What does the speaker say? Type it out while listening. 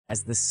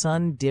As the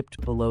sun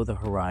dipped below the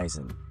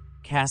horizon,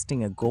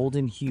 casting a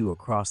golden hue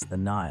across the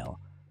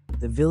Nile,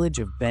 the village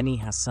of Beni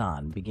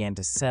Hassan began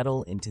to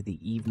settle into the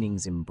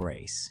evening's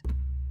embrace.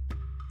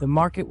 The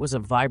market was a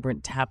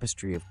vibrant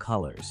tapestry of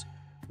colors,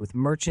 with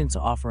merchants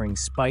offering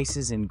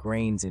spices and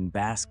grains in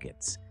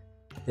baskets,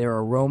 their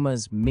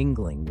aromas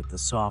mingling with the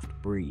soft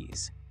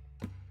breeze.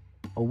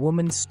 A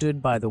woman stood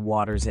by the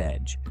water's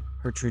edge,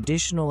 her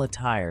traditional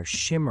attire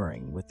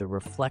shimmering with the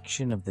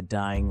reflection of the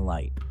dying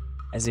light,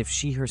 as if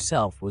she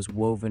herself was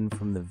woven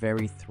from the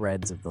very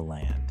threads of the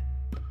land.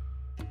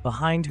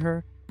 Behind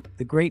her,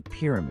 the Great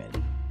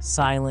Pyramid,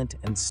 silent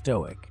and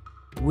stoic,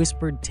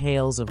 whispered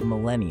tales of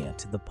millennia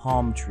to the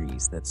palm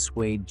trees that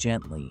swayed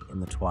gently in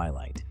the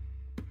twilight.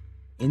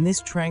 In this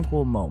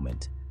tranquil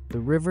moment, the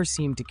river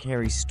seemed to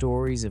carry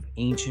stories of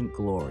ancient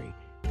glory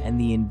and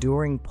the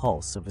enduring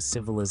pulse of a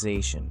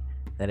civilization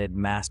that had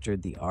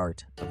mastered the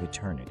art of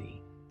eternity.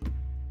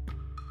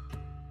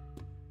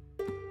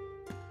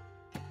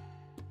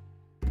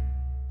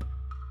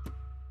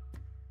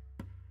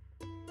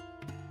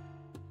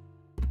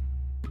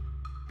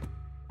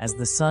 As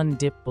the sun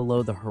dipped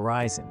below the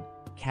horizon,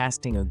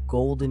 casting a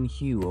golden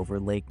hue over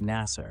Lake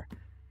Nasser,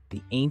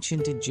 the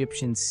ancient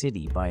Egyptian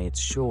city by its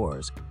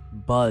shores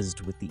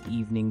buzzed with the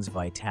evening's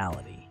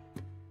vitality.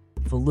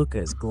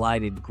 Feluccas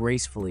glided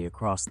gracefully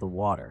across the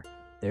water,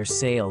 their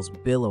sails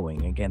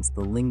billowing against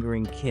the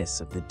lingering kiss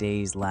of the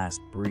day's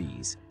last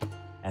breeze,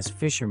 as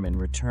fishermen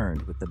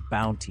returned with the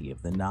bounty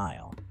of the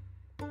Nile.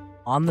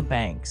 On the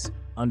banks,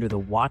 under the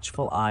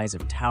watchful eyes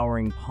of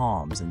towering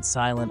palms and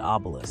silent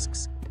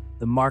obelisks,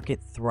 the market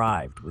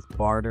thrived with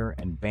barter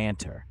and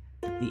banter,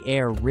 the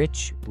air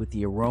rich with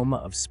the aroma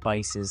of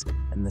spices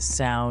and the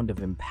sound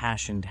of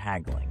impassioned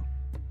haggling.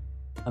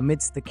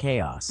 Amidst the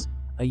chaos,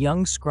 a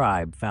young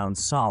scribe found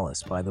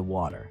solace by the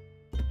water,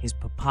 his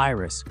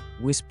papyrus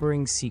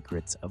whispering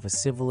secrets of a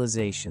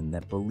civilization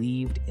that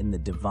believed in the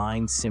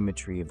divine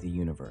symmetry of the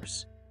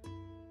universe.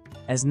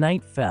 As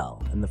night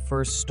fell and the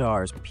first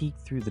stars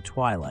peeked through the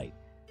twilight,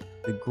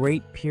 the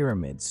Great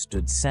Pyramid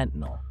stood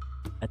sentinel,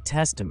 a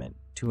testament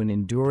to an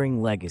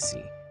enduring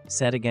legacy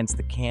set against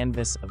the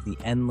canvas of the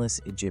endless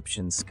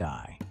Egyptian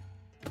sky.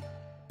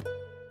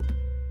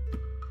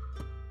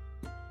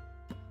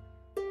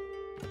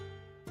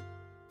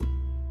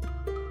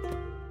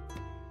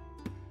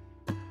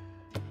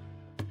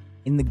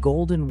 In the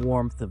golden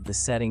warmth of the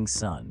setting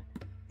sun,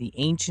 the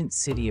ancient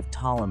city of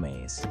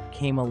Ptolemais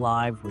came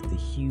alive with the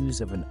hues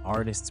of an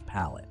artist's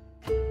palette,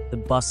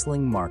 the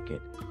bustling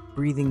market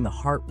breathing the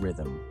heart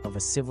rhythm of a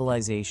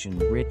civilization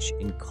rich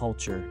in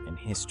culture and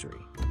history.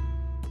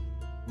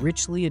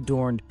 Richly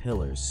adorned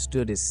pillars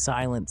stood as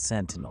silent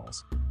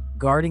sentinels,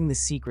 guarding the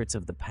secrets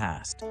of the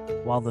past,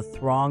 while the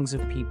throngs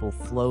of people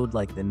flowed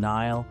like the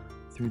Nile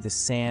through the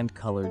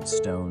sand-colored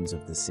stones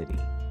of the city.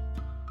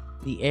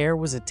 The air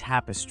was a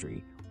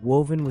tapestry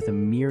woven with a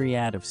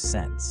myriad of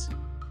scents: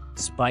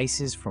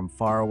 spices from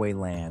faraway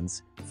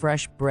lands,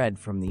 fresh bread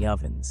from the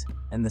ovens,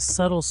 and the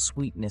subtle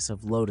sweetness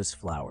of lotus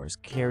flowers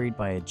carried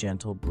by a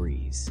gentle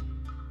breeze.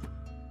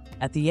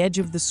 At the edge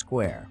of the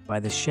square,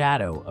 by the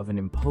shadow of an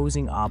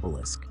imposing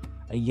obelisk,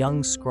 a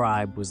young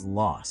scribe was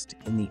lost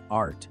in the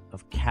art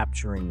of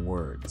capturing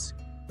words,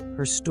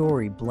 her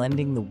story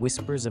blending the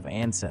whispers of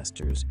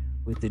ancestors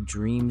with the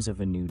dreams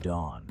of a new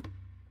dawn.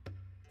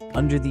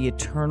 Under the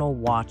eternal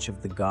watch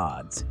of the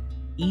gods,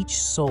 each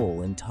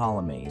soul in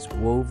Ptolemais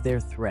wove their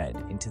thread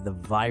into the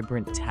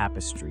vibrant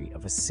tapestry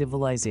of a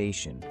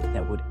civilization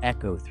that would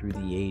echo through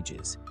the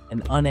ages,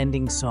 an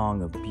unending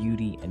song of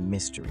beauty and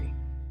mystery.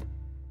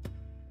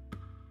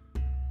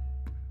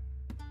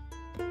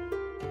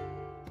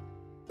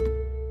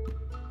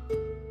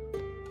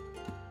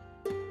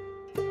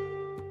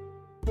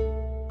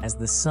 As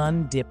the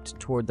sun dipped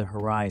toward the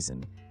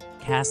horizon,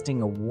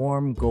 casting a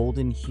warm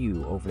golden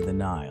hue over the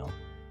Nile,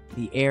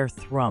 the air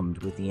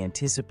thrummed with the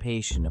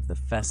anticipation of the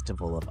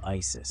festival of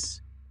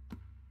Isis.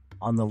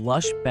 On the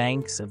lush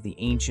banks of the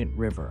ancient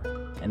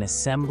river, an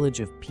assemblage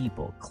of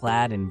people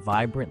clad in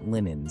vibrant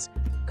linens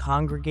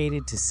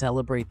congregated to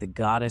celebrate the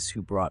goddess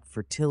who brought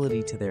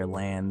fertility to their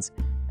lands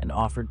and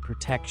offered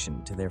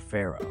protection to their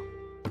pharaoh.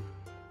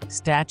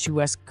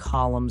 Statuesque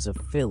columns of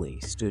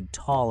Philae stood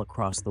tall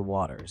across the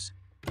waters,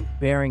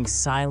 bearing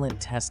silent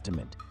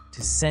testament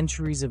to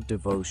centuries of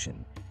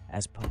devotion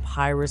as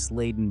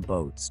papyrus-laden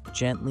boats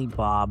gently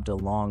bobbed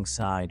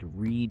alongside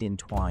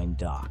reed-entwined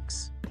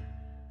docks.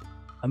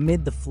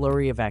 Amid the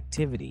flurry of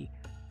activity,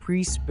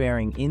 priests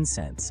bearing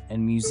incense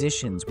and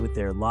musicians with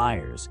their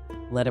lyres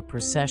led a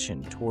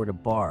procession toward a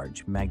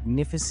barge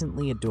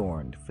magnificently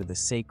adorned for the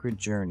sacred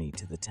journey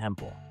to the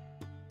temple.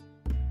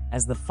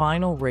 As the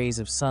final rays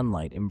of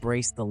sunlight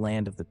embraced the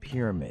land of the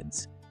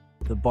pyramids,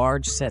 the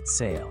barge set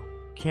sail,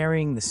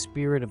 carrying the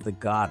spirit of the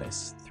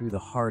goddess through the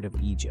heart of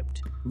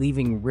Egypt,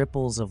 leaving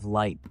ripples of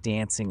light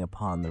dancing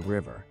upon the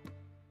river,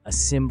 a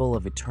symbol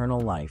of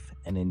eternal life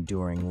and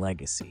enduring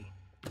legacy.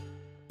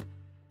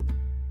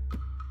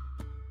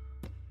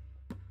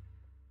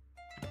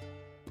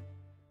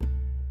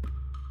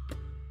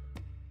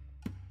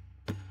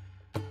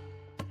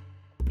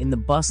 In the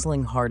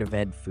bustling heart of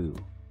Edfu,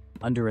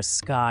 under a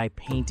sky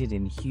painted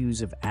in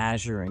hues of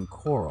azure and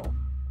coral,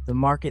 the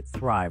market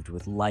thrived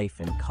with life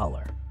and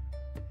color.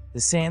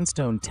 The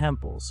sandstone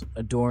temples,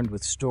 adorned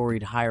with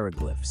storied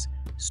hieroglyphs,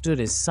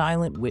 stood as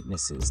silent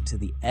witnesses to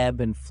the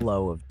ebb and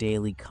flow of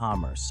daily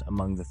commerce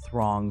among the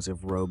throngs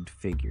of robed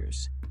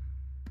figures.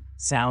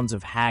 Sounds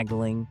of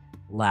haggling,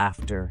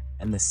 laughter,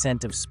 and the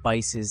scent of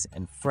spices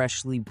and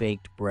freshly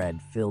baked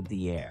bread filled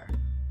the air,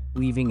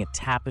 weaving a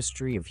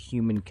tapestry of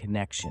human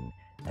connection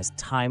as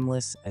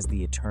timeless as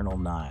the eternal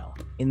Nile.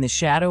 In the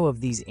shadow of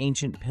these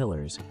ancient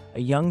pillars,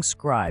 a young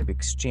scribe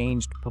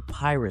exchanged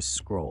papyrus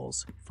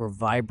scrolls for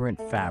vibrant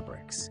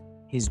fabrics,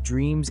 his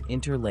dreams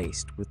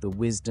interlaced with the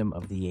wisdom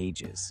of the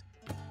ages.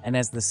 And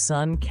as the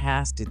sun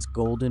cast its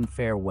golden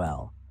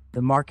farewell,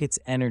 the market's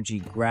energy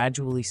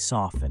gradually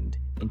softened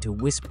into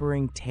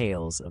whispering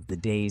tales of the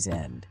day's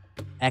end,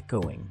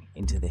 echoing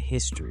into the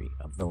history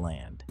of the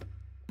land.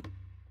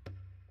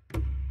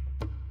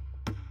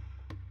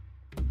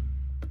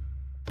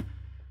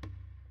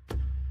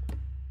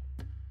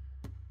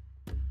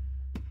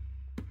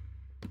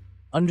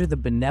 Under the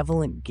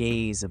benevolent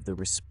gaze of the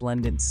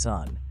resplendent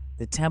sun,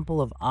 the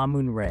temple of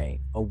Amun-Re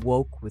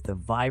awoke with the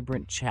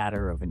vibrant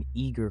chatter of an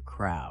eager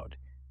crowd,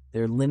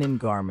 their linen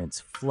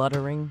garments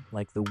fluttering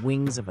like the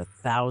wings of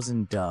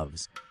 1,000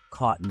 doves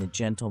caught in the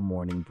gentle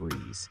morning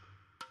breeze.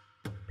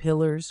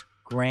 Pillars,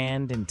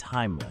 grand and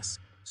timeless,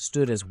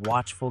 stood as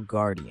watchful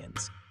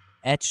guardians,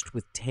 etched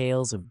with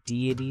tales of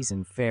deities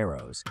and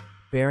pharaohs,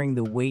 bearing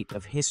the weight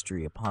of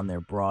history upon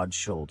their broad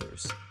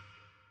shoulders.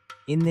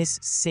 In this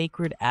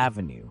sacred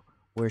avenue,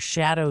 where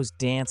shadows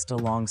danced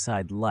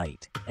alongside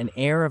light, an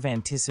air of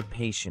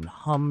anticipation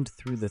hummed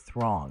through the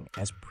throng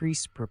as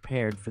priests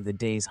prepared for the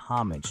day's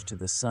homage to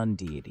the sun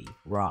deity,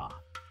 Ra.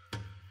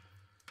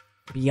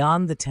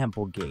 Beyond the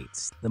temple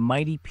gates, the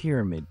mighty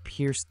pyramid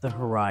pierced the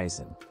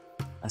horizon,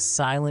 a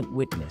silent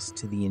witness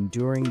to the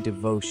enduring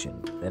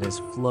devotion that has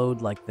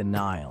flowed like the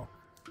Nile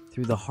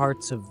through the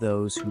hearts of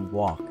those who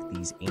walk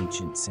these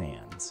ancient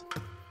sands.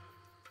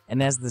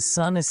 And as the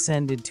sun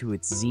ascended to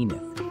its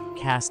zenith,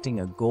 casting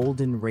a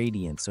golden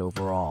radiance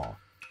over all,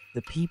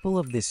 the people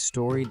of this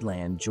storied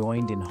land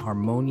joined in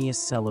harmonious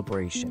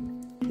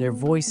celebration, their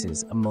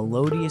voices a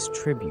melodious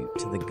tribute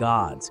to the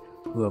gods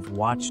who have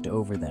watched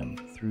over them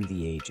through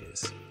the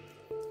ages.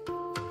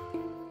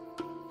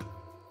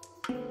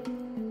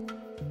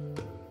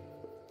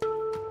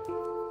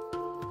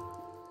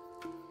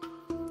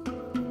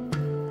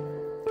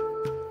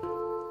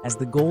 As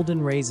the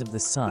golden rays of the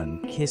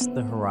sun kissed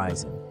the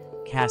horizon,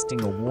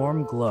 casting a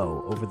warm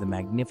glow over the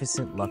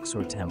magnificent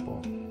Luxor temple,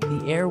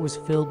 the air was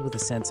filled with a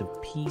sense of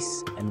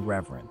peace and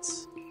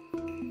reverence.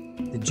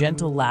 The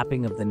gentle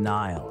lapping of the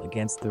Nile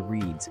against the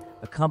reeds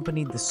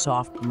accompanied the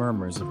soft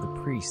murmurs of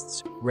the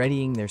priests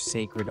readying their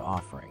sacred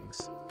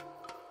offerings.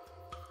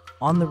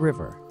 On the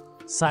river,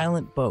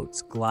 silent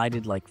boats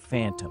glided like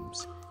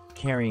phantoms,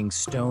 carrying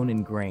stone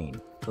and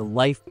grain, the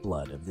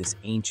lifeblood of this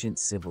ancient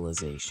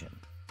civilization.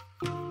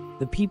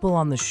 The people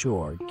on the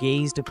shore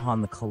gazed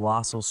upon the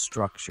colossal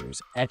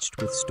structures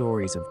etched with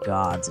stories of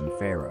gods and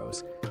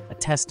pharaohs, a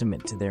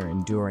testament to their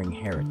enduring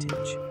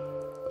heritage.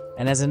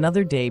 And as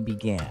another day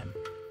began,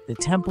 the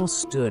temple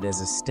stood as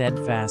a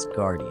steadfast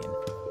guardian,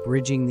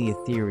 bridging the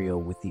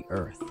ethereal with the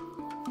earth,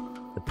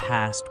 the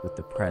past with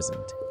the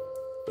present,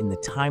 in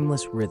the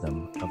timeless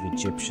rhythm of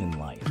Egyptian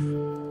life.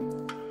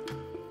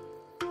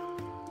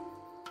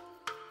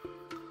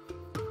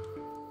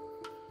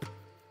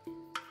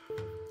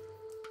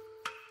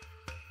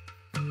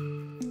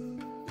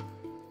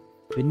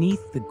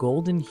 Beneath the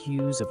golden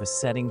hues of a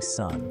setting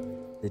sun,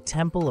 the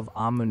temple of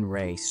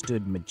Amun-Re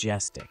stood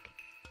majestic,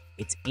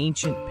 its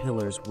ancient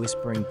pillars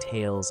whispering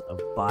tales of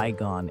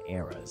bygone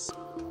eras.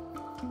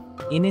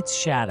 In its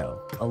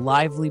shadow, a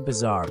lively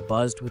bazaar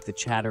buzzed with the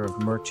chatter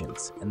of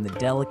merchants and the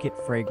delicate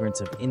fragrance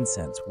of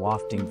incense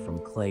wafting from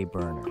clay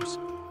burners.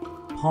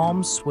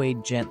 Palms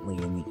swayed gently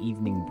in the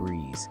evening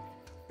breeze,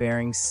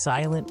 bearing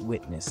silent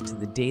witness to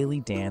the daily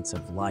dance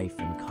of life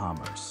and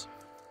commerce.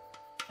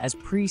 As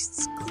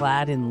priests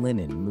clad in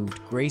linen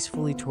moved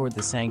gracefully toward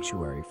the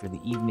sanctuary for the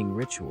evening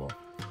ritual,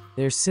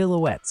 their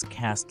silhouettes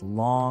cast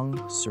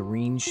long,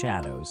 serene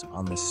shadows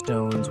on the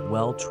stones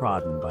well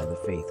trodden by the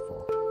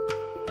faithful.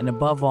 And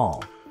above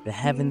all, the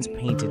heavens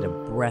painted a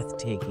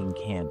breathtaking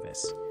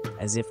canvas,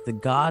 as if the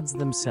gods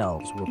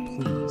themselves were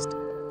pleased,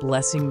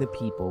 blessing the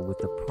people with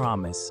the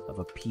promise of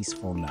a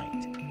peaceful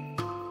night.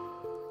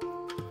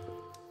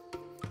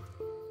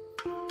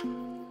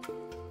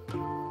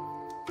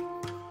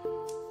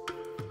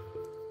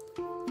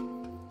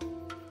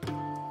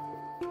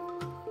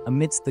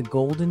 Amidst the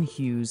golden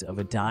hues of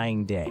a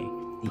dying day,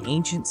 the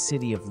ancient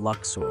city of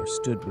Luxor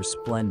stood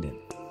resplendent,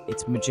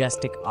 its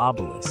majestic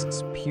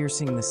obelisks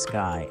piercing the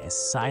sky as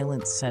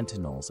silent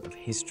sentinels of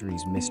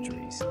history's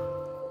mysteries.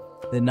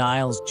 The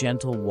Nile's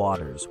gentle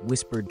waters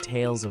whispered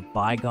tales of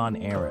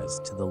bygone eras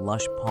to the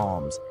lush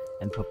palms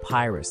and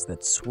papyrus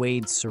that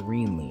swayed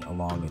serenely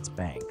along its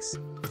banks.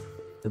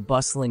 The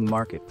bustling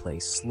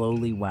marketplace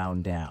slowly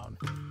wound down,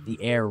 the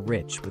air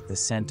rich with the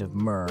scent of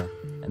myrrh,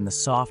 and the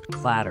soft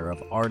clatter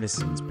of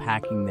artisans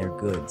packing their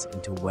goods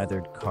into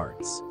weathered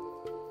carts.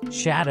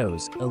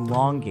 Shadows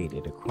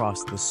elongated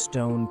across the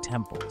stone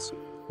temples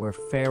where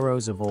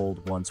pharaohs of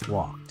old once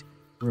walked,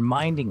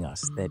 reminding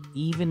us that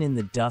even in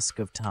the dusk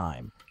of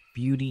time,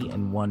 beauty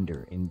and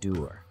wonder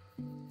endure.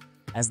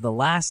 As the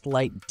last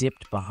light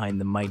dipped behind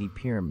the mighty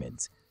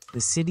pyramids,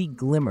 the city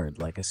glimmered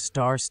like a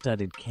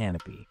star-studded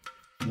canopy,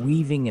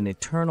 weaving an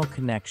eternal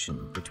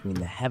connection between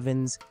the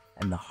heavens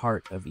and the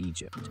heart of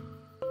Egypt.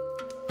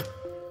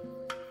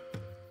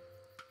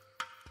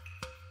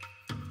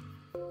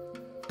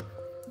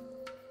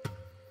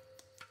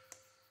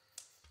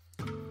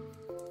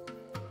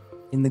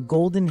 In the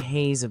golden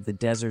haze of the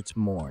desert's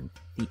morn,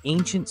 the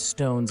ancient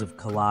stones of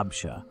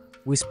Kalabsha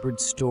whispered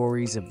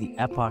stories of the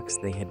epochs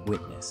they had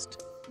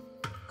witnessed.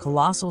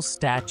 Colossal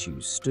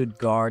statues stood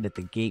guard at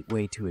the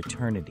gateway to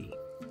eternity,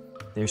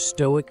 their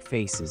stoic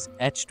faces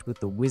etched with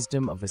the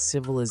wisdom of a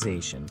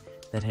civilization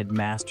that had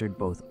mastered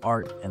both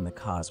art and the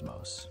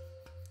cosmos.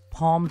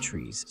 Palm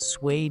trees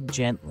swayed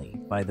gently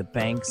by the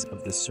banks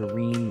of the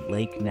serene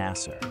Lake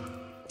Nasser,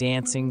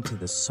 dancing to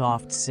the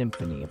soft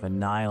symphony of a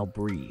Nile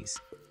breeze,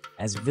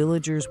 as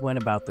villagers went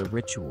about the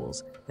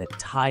rituals that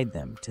tied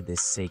them to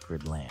this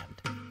sacred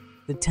land.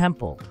 The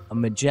temple, a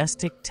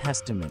majestic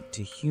testament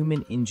to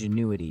human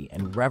ingenuity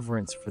and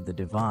reverence for the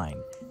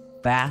divine,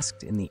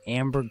 basked in the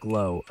amber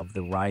glow of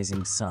the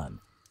rising sun,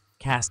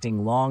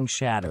 casting long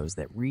shadows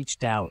that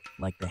reached out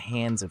like the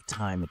hands of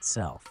time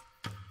itself.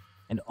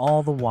 And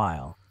all the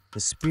while, the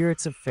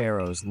spirits of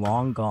pharaohs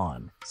long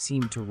gone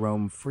seemed to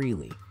roam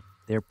freely,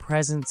 their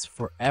presence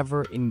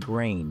forever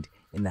ingrained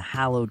in the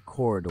hallowed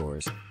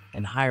corridors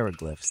and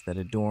hieroglyphs that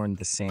adorned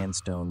the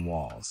sandstone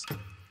walls.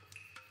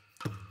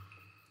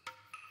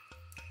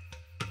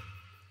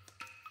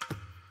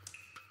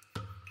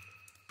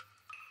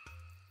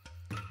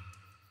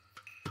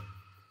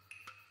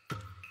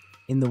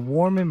 In the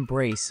warm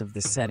embrace of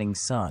the setting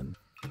sun,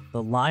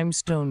 the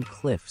limestone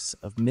cliffs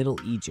of Middle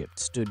Egypt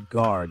stood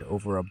guard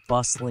over a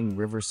bustling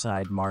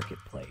riverside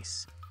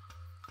marketplace.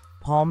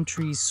 Palm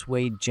trees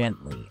swayed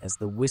gently as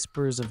the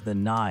whispers of the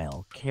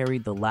Nile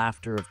carried the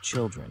laughter of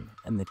children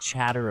and the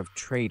chatter of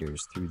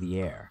traders through the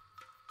air.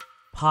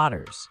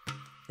 Potters,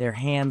 their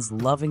hands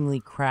lovingly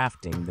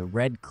crafting the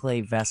red clay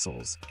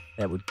vessels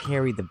that would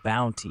carry the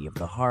bounty of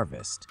the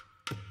harvest,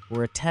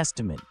 were a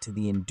testament to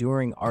the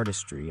enduring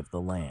artistry of the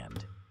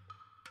land.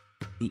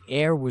 The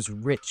air was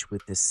rich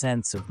with the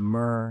sense of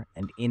myrrh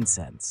and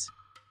incense,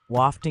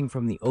 wafting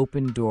from the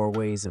open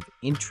doorways of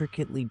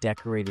intricately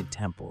decorated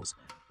temples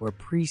where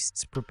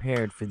priests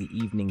prepared for the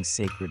evening's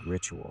sacred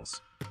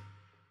rituals.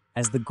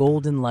 As the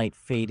golden light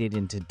faded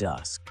into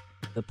dusk,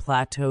 the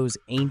plateau's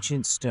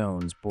ancient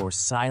stones bore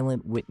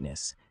silent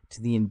witness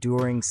to the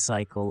enduring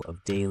cycle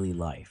of daily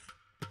life,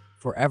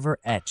 forever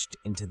etched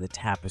into the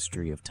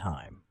tapestry of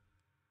time.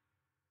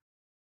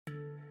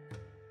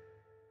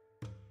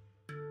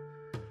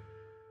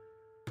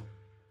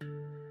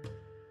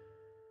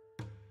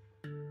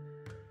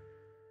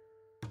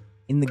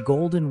 In the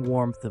golden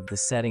warmth of the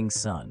setting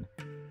sun,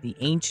 the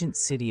ancient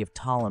city of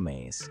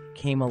Ptolemais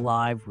came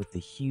alive with the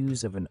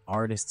hues of an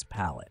artist's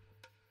palette,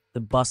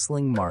 the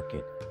bustling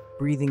market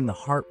breathing the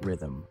heart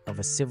rhythm of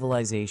a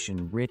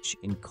civilization rich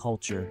in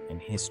culture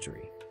and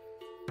history.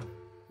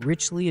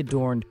 Richly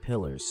adorned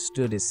pillars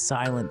stood as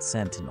silent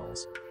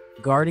sentinels,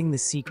 guarding the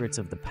secrets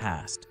of the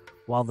past,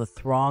 while the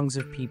throngs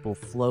of people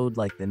flowed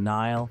like the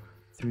Nile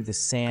through the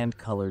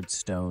sand-colored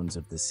stones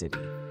of the city.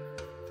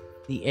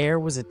 The air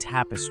was a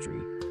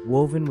tapestry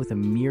woven with a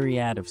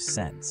myriad of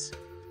scents,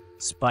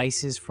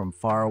 spices from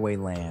faraway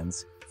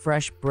lands,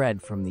 fresh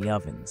bread from the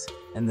ovens,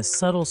 and the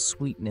subtle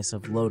sweetness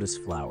of lotus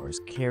flowers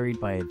carried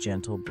by a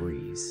gentle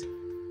breeze.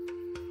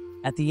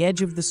 At the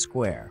edge of the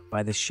square,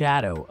 by the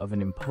shadow of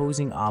an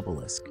imposing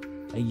obelisk,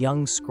 a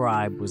young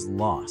scribe was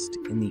lost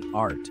in the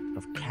art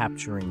of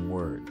capturing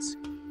words,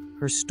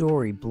 her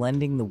story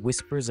blending the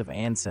whispers of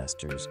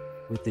ancestors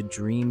with the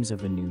dreams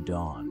of a new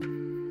dawn.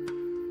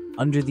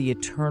 Under the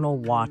eternal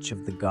watch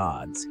of the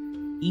gods,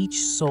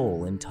 each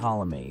soul in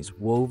Ptolemais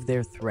wove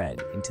their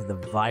thread into the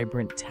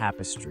vibrant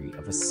tapestry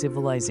of a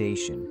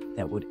civilization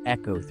that would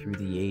echo through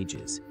the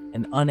ages,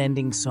 an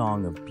unending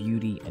song of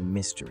beauty and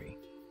mystery.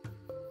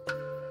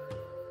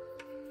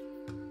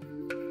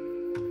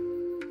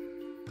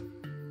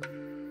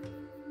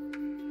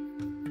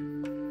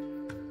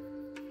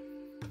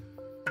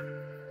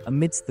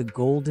 Amidst the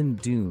golden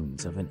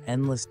dunes of an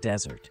endless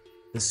desert,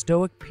 the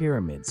Stoic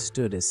pyramids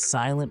stood as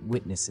silent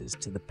witnesses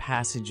to the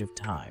passage of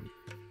time,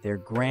 their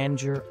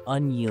grandeur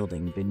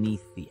unyielding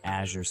beneath the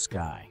azure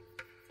sky.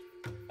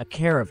 A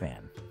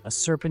caravan, a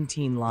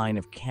serpentine line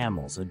of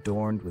camels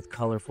adorned with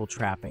colorful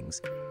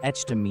trappings,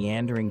 etched a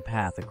meandering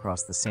path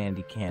across the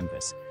sandy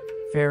canvas,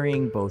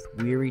 ferrying both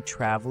weary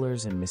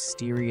travelers and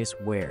mysterious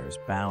wares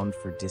bound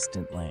for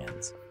distant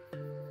lands.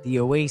 The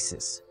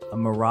oasis, a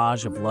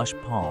mirage of lush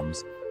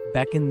palms,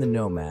 beckoned the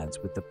nomads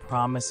with the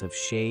promise of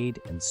shade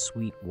and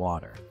sweet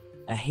water,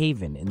 a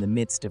haven in the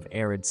midst of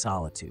arid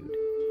solitude.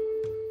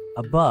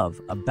 Above,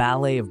 a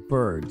ballet of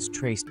birds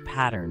traced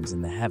patterns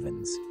in the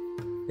heavens,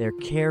 their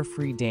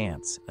carefree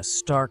dance a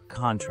stark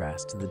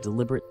contrast to the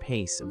deliberate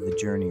pace of the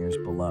journeyers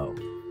below.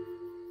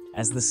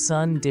 As the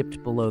sun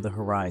dipped below the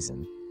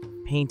horizon,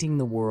 painting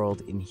the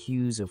world in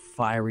hues of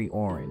fiery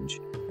orange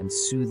and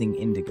soothing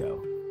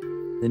indigo,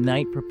 the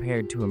night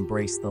prepared to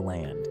embrace the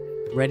land,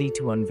 ready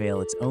to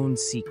unveil its own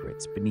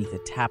secrets beneath a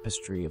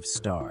tapestry of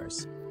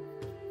stars.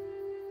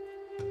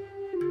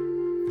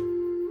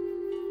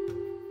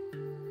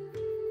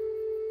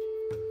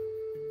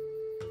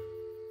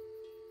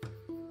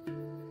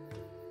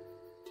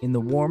 In the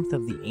warmth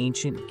of the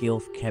ancient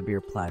Gilf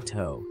Kebir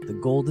Plateau, the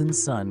golden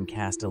sun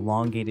cast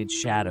elongated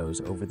shadows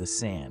over the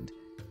sand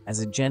as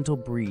a gentle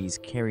breeze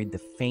carried the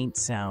faint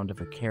sound of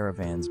a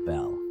caravan's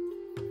bell.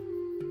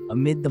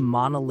 Amid the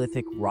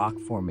monolithic rock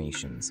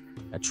formations,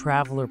 a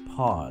traveler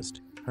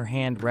paused, her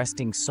hand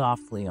resting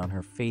softly on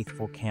her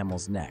faithful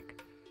camel's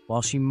neck,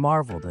 while she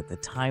marveled at the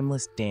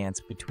timeless dance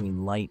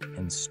between light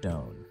and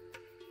stone.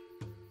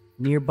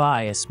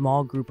 Nearby, a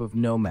small group of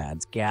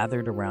nomads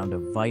gathered around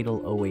a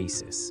vital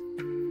oasis,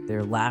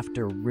 their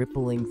laughter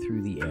rippling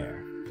through the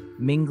air,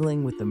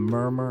 mingling with the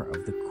murmur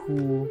of the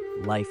cool,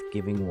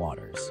 life-giving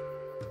waters.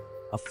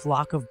 A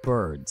flock of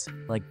birds,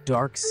 like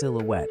dark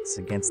silhouettes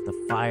against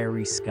the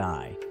fiery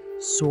sky,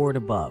 soared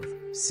above,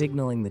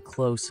 signaling the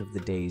close of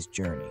the day's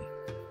journey.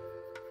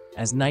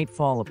 As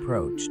nightfall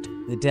approached,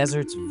 the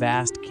desert's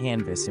vast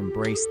canvas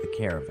embraced the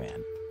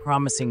caravan,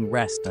 promising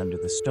rest under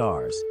the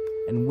stars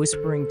and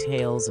whispering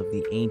tales of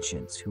the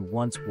ancients who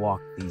once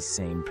walked these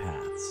same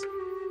paths.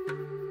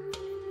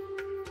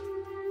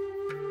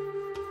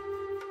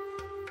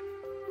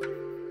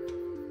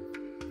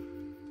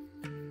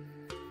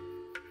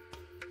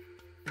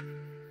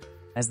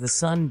 As the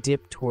sun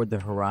dipped toward the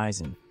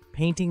horizon,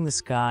 painting the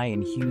sky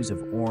in hues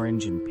of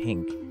orange and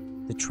pink,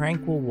 the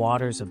tranquil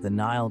waters of the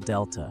Nile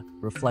Delta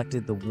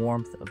reflected the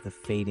warmth of the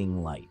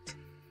fading light.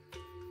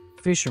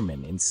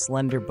 Fishermen in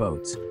slender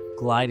boats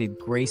glided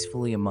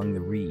gracefully among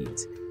the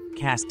reeds,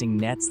 casting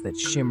nets that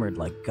shimmered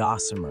like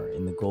gossamer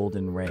in the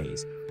golden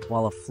rays,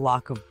 while a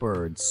flock of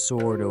birds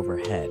soared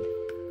overhead,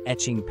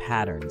 etching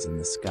patterns in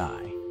the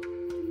sky.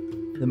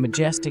 The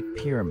majestic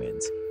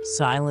pyramids,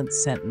 silent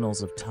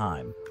sentinels of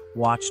time,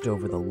 watched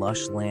over the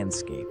lush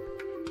landscape,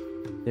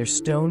 their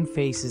stone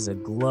faces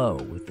aglow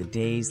with the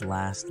day's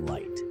last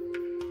light.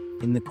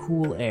 In the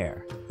cool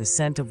air, the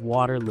scent of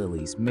water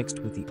lilies mixed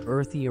with the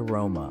earthy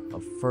aroma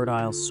of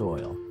fertile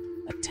soil,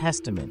 a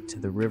testament to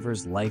the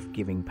river's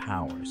life-giving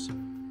powers.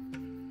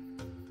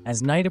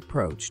 As night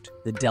approached,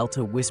 the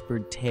delta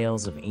whispered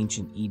tales of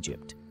ancient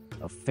Egypt,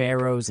 of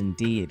pharaohs and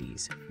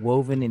deities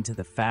woven into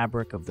the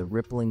fabric of the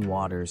rippling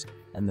waters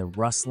and the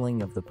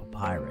rustling of the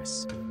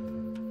papyrus.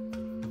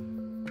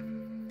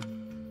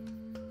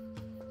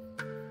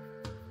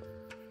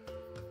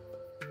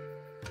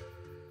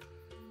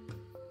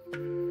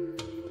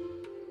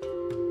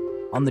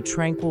 On the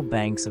tranquil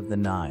banks of the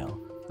Nile,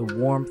 the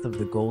warmth of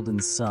the golden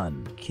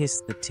sun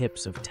kissed the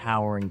tips of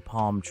towering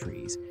palm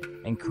trees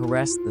and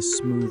caressed the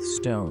smooth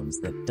stones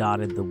that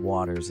dotted the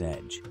water's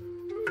edge.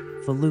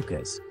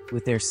 Feluccas,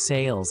 with their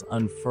sails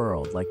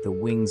unfurled like the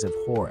wings of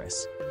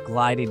Horus,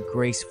 glided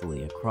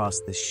gracefully across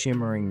the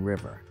shimmering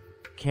river,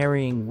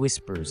 carrying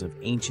whispers of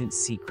ancient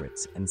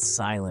secrets and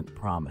silent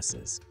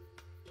promises.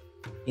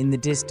 In the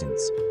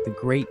distance, the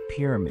Great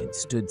Pyramid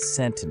stood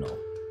sentinel,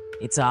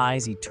 its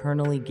eyes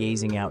eternally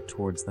gazing out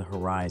towards the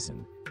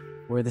horizon,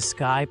 where the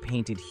sky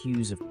painted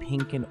hues of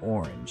pink and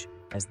orange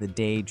as the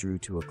day drew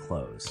to a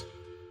close.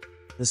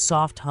 The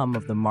soft hum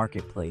of the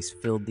marketplace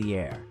filled the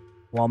air,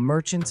 while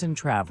merchants and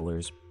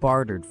travelers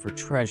bartered for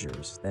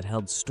treasures that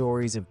held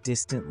stories of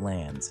distant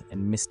lands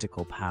and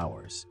mystical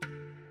powers.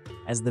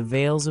 As the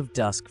veils of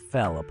dusk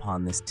fell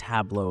upon this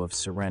tableau of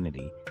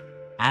serenity,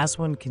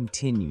 Aswan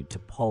continued to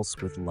pulse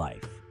with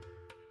life,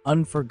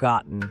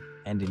 unforgotten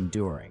and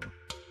enduring,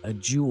 a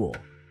jewel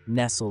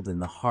nestled in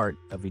the heart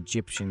of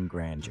Egyptian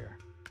grandeur.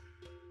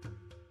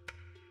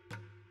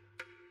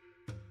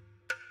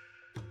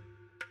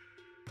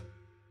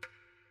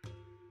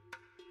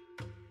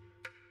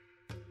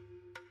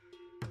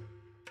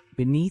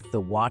 Beneath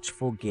the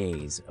watchful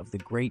gaze of the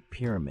Great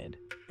Pyramid,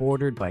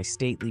 bordered by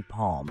stately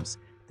palms,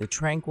 the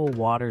tranquil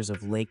waters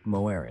of Lake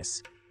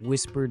Moeris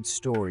whispered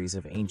stories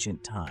of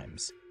ancient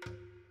times.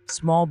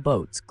 Small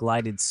boats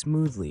glided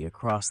smoothly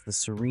across the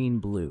serene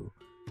blue,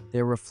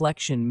 their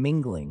reflection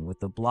mingling with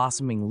the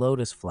blossoming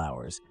lotus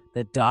flowers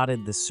that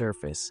dotted the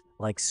surface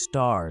like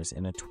stars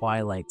in a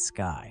twilight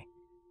sky.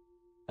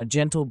 A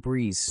gentle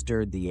breeze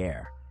stirred the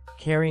air,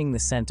 carrying the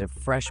scent of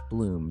fresh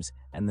blooms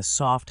and the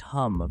soft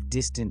hum of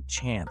distant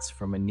chants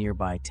from a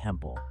nearby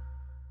temple.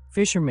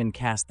 Fishermen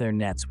cast their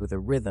nets with a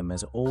rhythm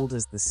as old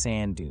as the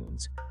sand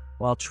dunes,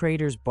 while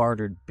traders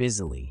bartered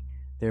busily,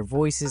 their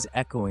voices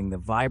echoing the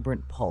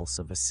vibrant pulse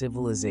of a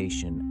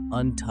civilization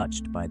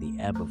untouched by the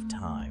ebb of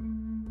time.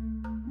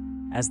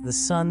 As the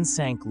sun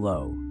sank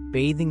low,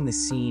 bathing the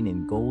scene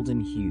in golden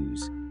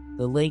hues,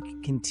 the lake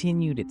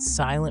continued its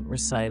silent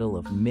recital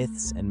of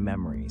myths and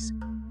memories,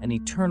 an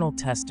eternal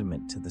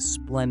testament to the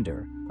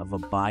splendor of a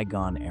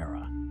bygone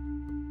era.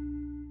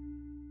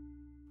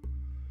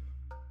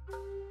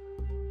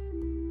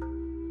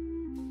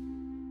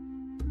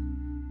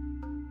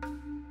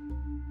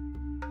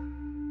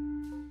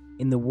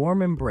 In the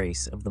warm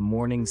embrace of the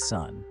morning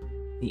sun,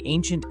 the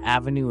ancient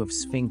avenue of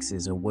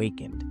sphinxes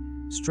awakened,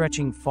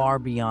 stretching far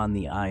beyond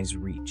the eye's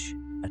reach,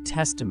 a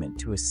testament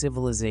to a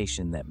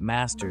civilization that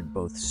mastered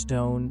both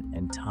stone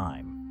and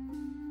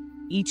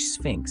time. Each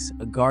sphinx,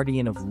 a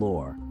guardian of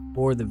lore,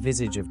 bore the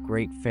visage of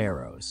great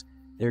pharaohs,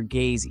 their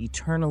gaze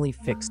eternally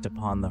fixed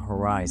upon the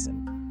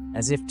horizon,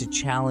 as if to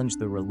challenge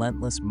the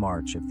relentless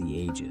march of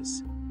the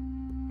ages.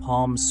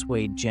 Palms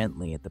swayed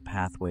gently at the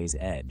pathway's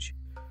edge,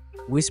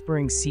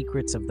 whispering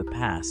secrets of the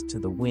past to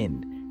the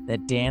wind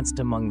that danced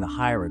among the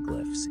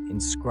hieroglyphs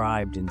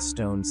inscribed in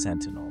stone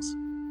sentinels.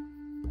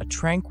 A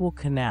tranquil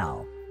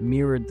canal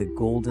mirrored the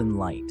golden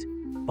light,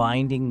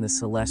 binding the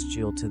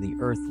celestial to the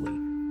earthly,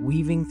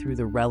 weaving through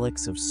the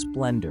relics of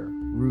splendor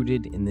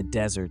rooted in the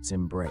desert's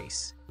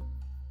embrace.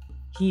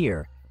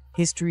 Here,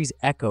 history's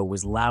echo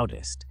was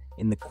loudest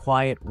in the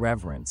quiet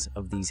reverence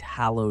of these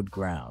hallowed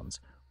grounds,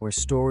 where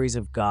stories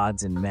of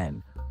gods and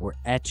men were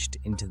etched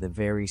into the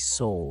very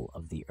soul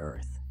of the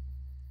earth.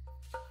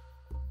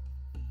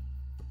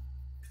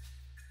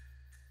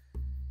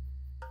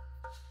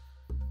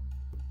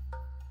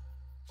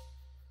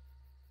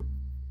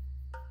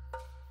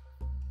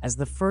 As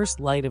the first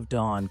light of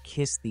dawn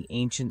kissed the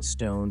ancient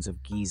stones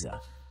of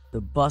Giza, the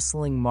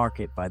bustling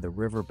market by the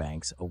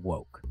riverbanks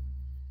awoke.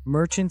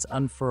 Merchants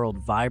unfurled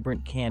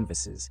vibrant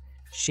canvases,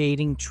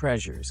 shading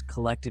treasures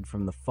collected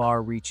from the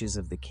far reaches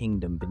of the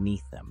kingdom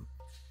beneath them.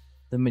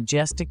 The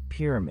majestic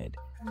pyramid,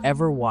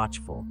 ever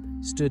watchful,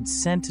 stood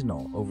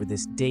sentinel over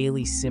this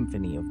daily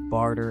symphony of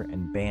barter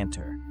and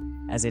banter,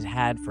 as it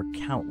had for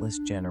countless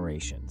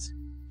generations.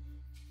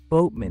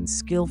 Boatmen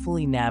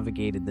skillfully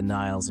navigated the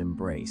Nile's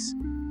embrace,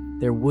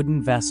 their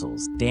wooden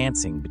vessels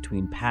dancing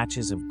between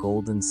patches of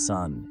golden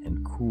sun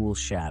and cool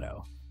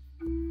shadow.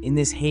 In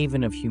this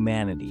haven of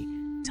humanity,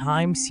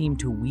 time seemed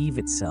to weave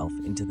itself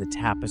into the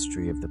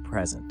tapestry of the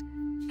present,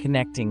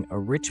 connecting a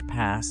rich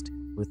past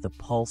with the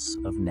pulse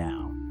of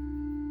now.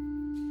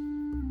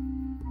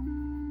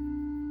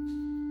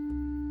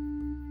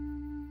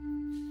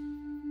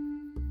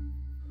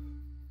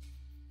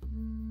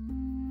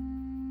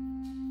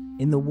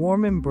 In the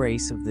warm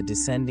embrace of the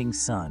descending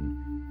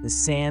sun, the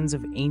sands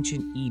of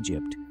ancient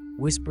Egypt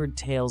whispered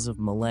tales of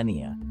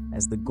millennia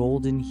as the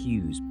golden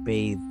hues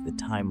bathed the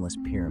timeless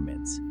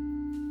pyramids.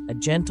 A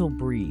gentle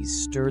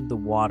breeze stirred the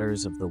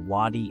waters of the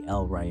Wadi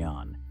El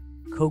Rayyan,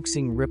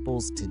 coaxing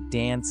ripples to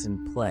dance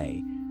and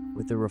play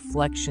with the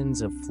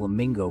reflections of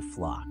flamingo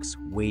flocks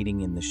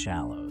wading in the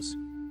shallows.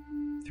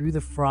 Through the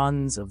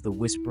fronds of the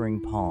whispering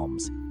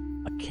palms,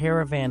 a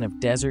caravan of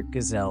desert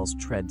gazelles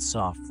tread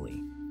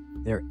softly,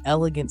 their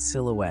elegant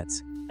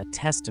silhouettes a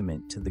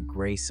testament to the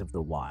grace of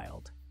the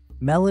wild.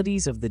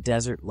 Melodies of the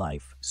desert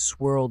life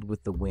swirled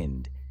with the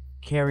wind,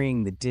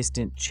 carrying the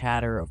distant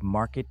chatter of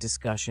market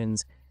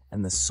discussions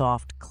and the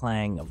soft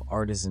clang of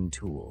artisan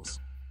tools.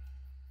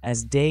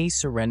 As day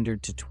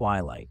surrendered to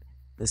twilight,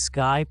 the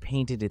sky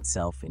painted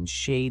itself in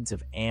shades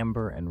of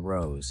amber and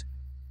rose,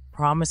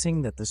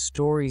 promising that the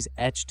stories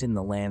etched in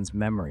the land's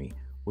memory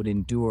would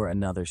endure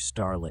another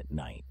starlit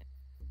night.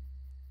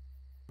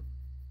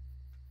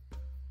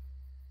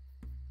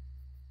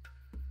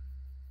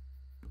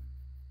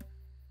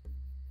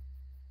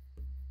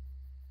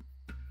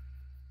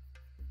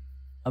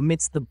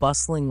 Amidst the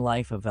bustling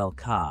life of El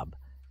Kab,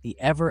 the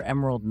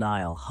ever-emerald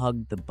Nile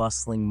hugged the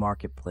bustling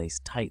marketplace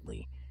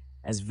tightly,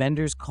 as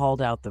vendors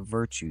called out the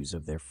virtues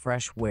of their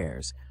fresh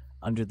wares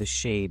under the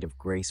shade of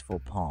graceful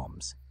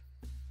palms.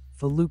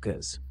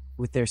 Feluccas,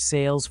 with their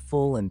sails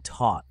full and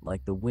taut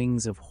like the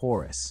wings of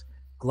Horus,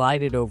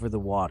 glided over the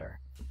water,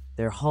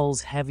 their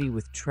hulls heavy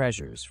with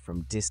treasures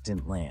from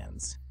distant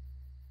lands.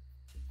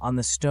 On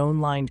the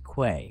stone-lined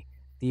quay,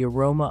 the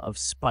aroma of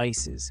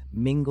spices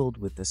mingled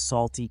with the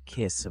salty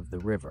kiss of the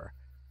river,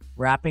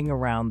 wrapping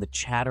around the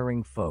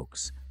chattering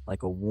folks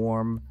like a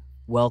warm,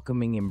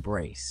 welcoming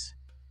embrace.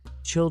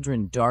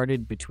 Children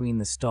darted between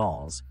the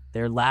stalls,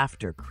 their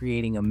laughter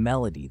creating a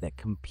melody that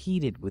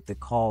competed with the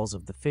calls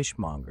of the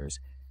fishmongers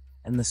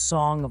and the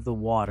song of the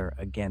water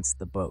against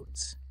the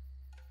boats.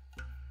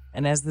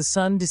 And as the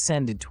sun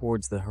descended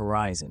towards the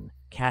horizon,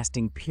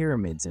 casting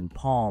pyramids and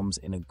palms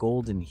in a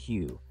golden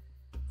hue,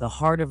 the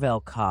heart of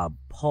El Kab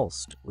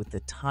pulsed with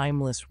the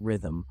timeless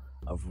rhythm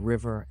of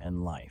river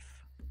and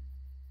life.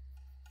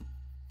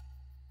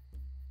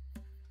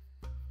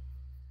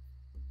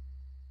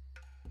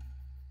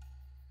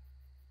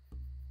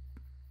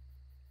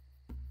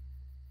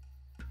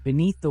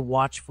 Beneath the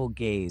watchful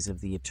gaze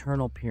of the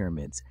eternal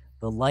pyramids,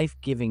 the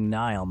life-giving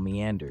Nile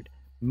meandered,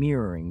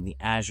 mirroring the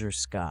azure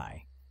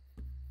sky.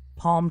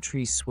 Palm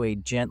trees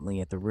swayed gently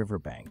at the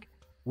riverbank,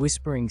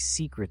 whispering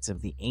secrets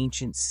of the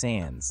ancient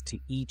sands to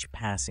each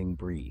passing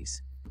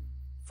breeze.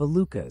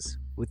 Feluccas,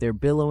 with their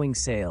billowing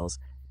sails,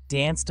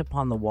 danced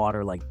upon the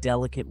water like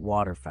delicate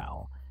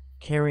waterfowl,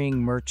 carrying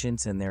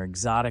merchants and their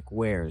exotic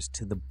wares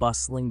to the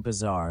bustling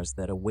bazaars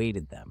that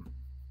awaited them.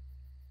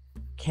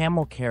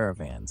 Camel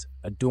caravans,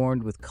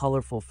 adorned with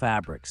colorful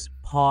fabrics,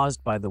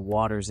 paused by the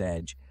water's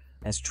edge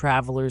as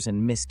travelers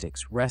and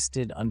mystics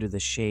rested under the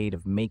shade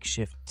of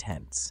makeshift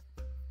tents.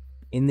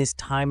 In this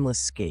timeless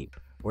scape,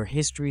 where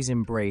history's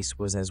embrace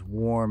was as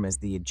warm as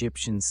the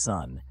Egyptian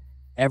sun,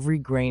 every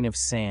grain of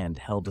sand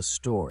held a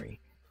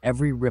story,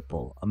 every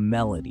ripple a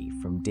melody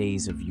from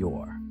days of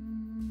yore.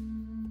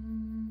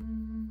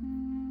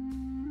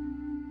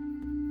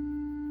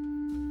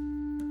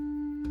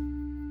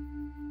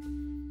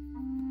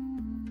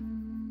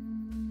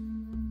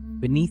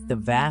 Beneath the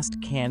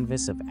vast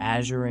canvas of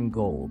azure and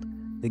gold,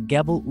 the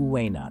Gebel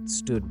Uweinat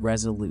stood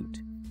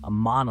resolute, a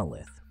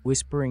monolith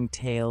whispering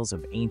tales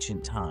of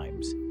ancient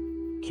times.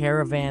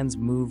 Caravans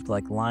moved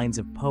like lines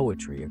of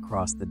poetry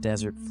across the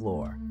desert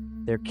floor,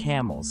 their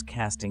camels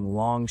casting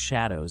long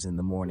shadows in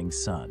the morning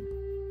sun,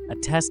 a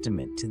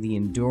testament to the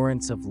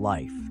endurance of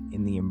life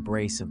in the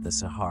embrace of the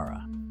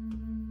Sahara.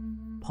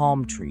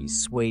 Palm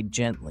trees swayed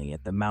gently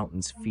at the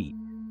mountain's feet,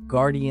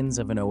 guardians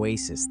of an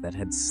oasis that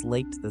had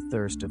slaked the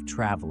thirst of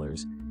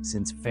travelers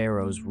since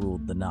pharaohs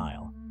ruled the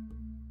Nile.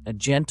 A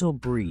gentle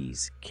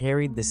breeze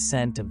carried the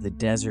scent of the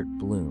desert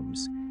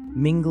blooms,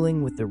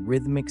 mingling with the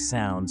rhythmic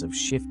sounds of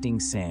shifting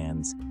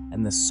sands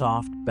and the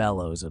soft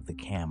bellows of the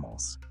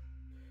camels.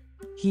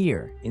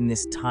 Here, in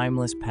this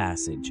timeless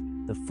passage,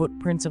 the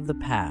footprints of the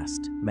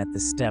past met the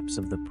steps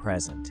of the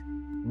present,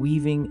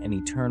 weaving an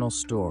eternal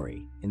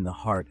story in the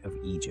heart of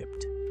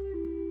Egypt.